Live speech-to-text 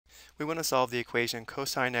We want to solve the equation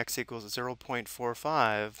cosine x equals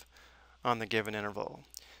 0.45 on the given interval,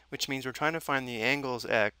 which means we're trying to find the angles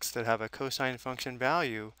x that have a cosine function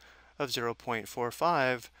value of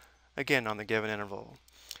 0.45, again on the given interval.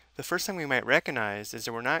 The first thing we might recognize is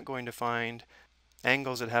that we're not going to find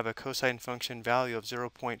angles that have a cosine function value of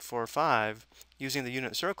 0.45 using the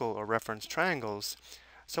unit circle or reference triangles,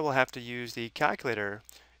 so we'll have to use the calculator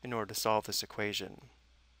in order to solve this equation.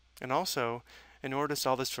 And also, in order to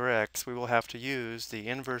solve this for x, we will have to use the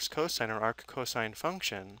inverse cosine or arc cosine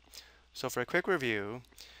function. So for a quick review,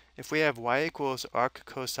 if we have y equals arc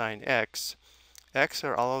cosine x, x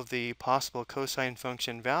are all of the possible cosine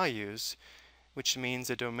function values, which means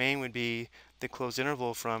the domain would be the closed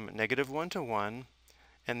interval from -1 to 1,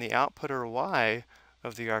 and the output or y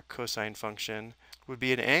of the arc cosine function would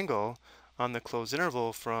be an angle on the closed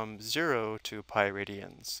interval from 0 to pi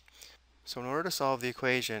radians. So in order to solve the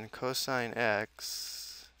equation cosine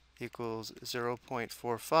x equals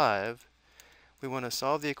 0.45, we want to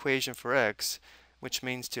solve the equation for x, which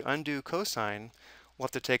means to undo cosine, we'll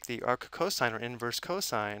have to take the arc cosine or inverse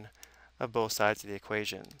cosine of both sides of the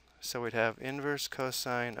equation. So we'd have inverse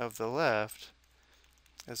cosine of the left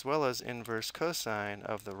as well as inverse cosine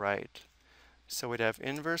of the right. So we'd have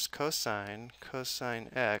inverse cosine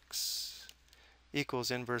x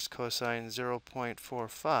equals inverse cosine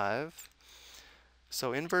 0.45.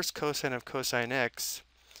 So inverse cosine of cosine x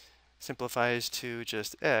simplifies to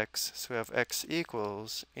just x, so we have x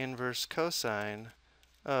equals inverse cosine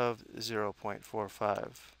of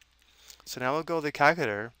 0.45. So now we'll go to the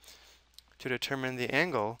calculator to determine the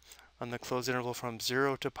angle on the closed interval from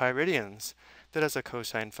 0 to pi radians that has a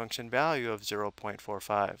cosine function value of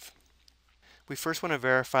 0.45. We first want to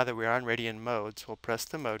verify that we are on radian mode, so we'll press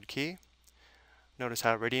the mode key. Notice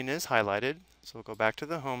how radian is highlighted, so we'll go back to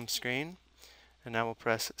the home screen, and now we'll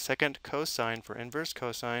press second cosine for inverse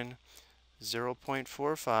cosine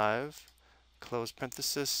 0.45, close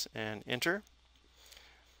parenthesis, and enter.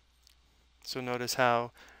 So notice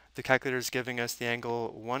how the calculator is giving us the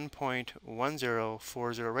angle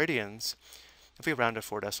 1.1040 radians if we round to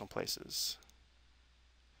 4 decimal places.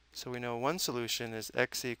 So we know one solution is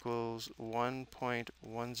x equals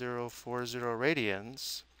 1.1040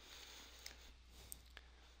 radians,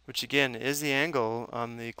 which again is the angle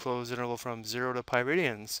on the closed interval from 0 to pi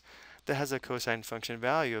radians that has a cosine function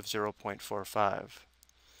value of 0.45.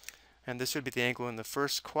 And this would be the angle in the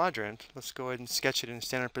first quadrant. Let's go ahead and sketch it in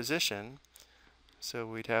standard position. So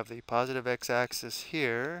we'd have the positive x-axis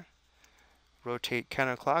here, rotate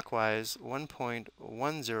counterclockwise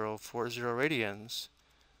 1.1040 radians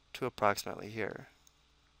to approximately here.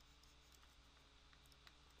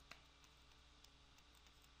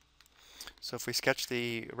 So if we sketch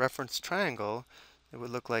the reference triangle, it would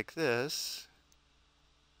look like this.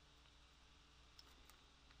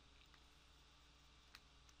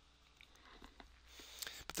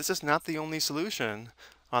 But this is not the only solution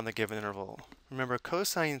on the given interval. Remember,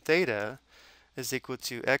 cosine theta is equal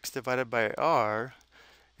to x divided by r,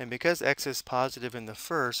 and because x is positive in the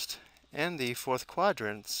first and the fourth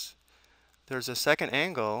quadrants, there's a second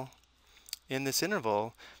angle in this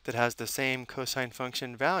interval that has the same cosine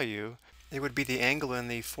function value. It would be the angle in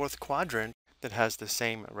the fourth quadrant that has the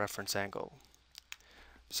same reference angle.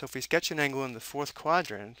 So if we sketch an angle in the fourth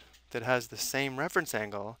quadrant that has the same reference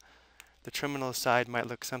angle, the terminal side might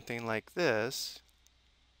look something like this.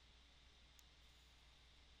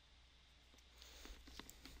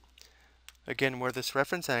 Again, where this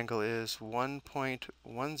reference angle is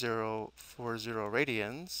 1.1040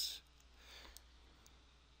 radians.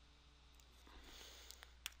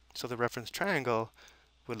 So the reference triangle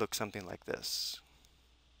would look something like this.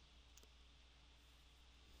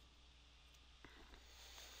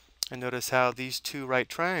 And notice how these two right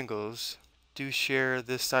triangles do share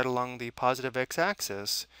this side along the positive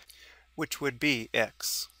x-axis, which would be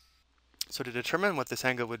x. So to determine what this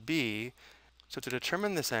angle would be,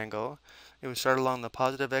 it would start along the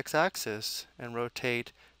positive x-axis and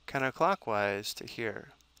rotate counterclockwise to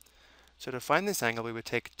here. So to find this angle, we would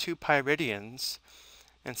take 2 pi radians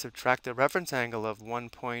and subtract the reference angle of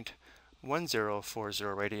 1.1040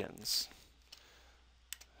 radians.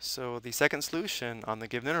 So the second solution on the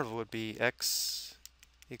given interval would be x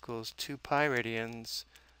equals 2 pi radians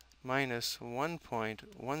minus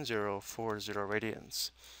 1.1040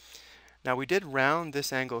 radians. Now we did round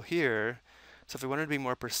this angle here, so if we wanted to be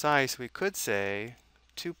more precise, we could say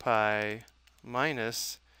 2 pi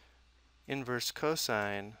minus inverse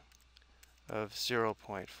cosine of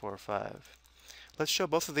 0.45. Let's show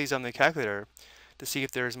both of these on the calculator to see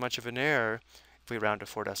if there is much of an error if we round to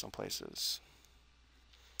 4 decimal places.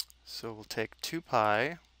 So we'll take 2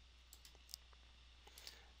 pi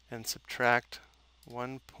and subtract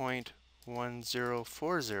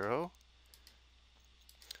 1.1040.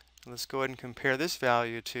 Let's go ahead and compare this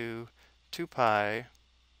value to 2 pi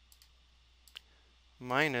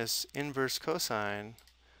minus inverse cosine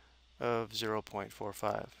of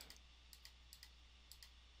 0.45.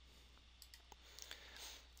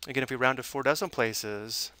 Again, if we round to 4 decimal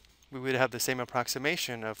places, we would have the same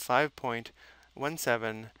approximation of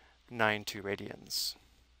 5.1792 radians.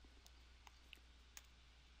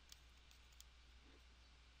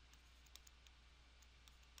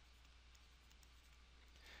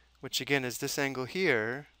 Which again is this angle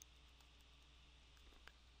here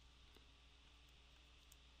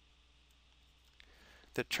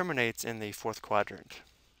that terminates in the fourth quadrant.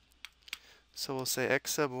 So we'll say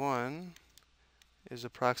x sub 1 is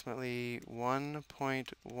approximately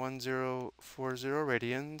 1.1040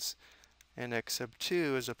 radians, and x sub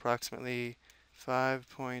 2 is approximately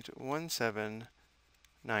 5.1792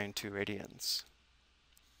 radians.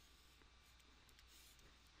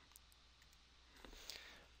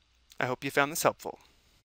 I hope you found this helpful.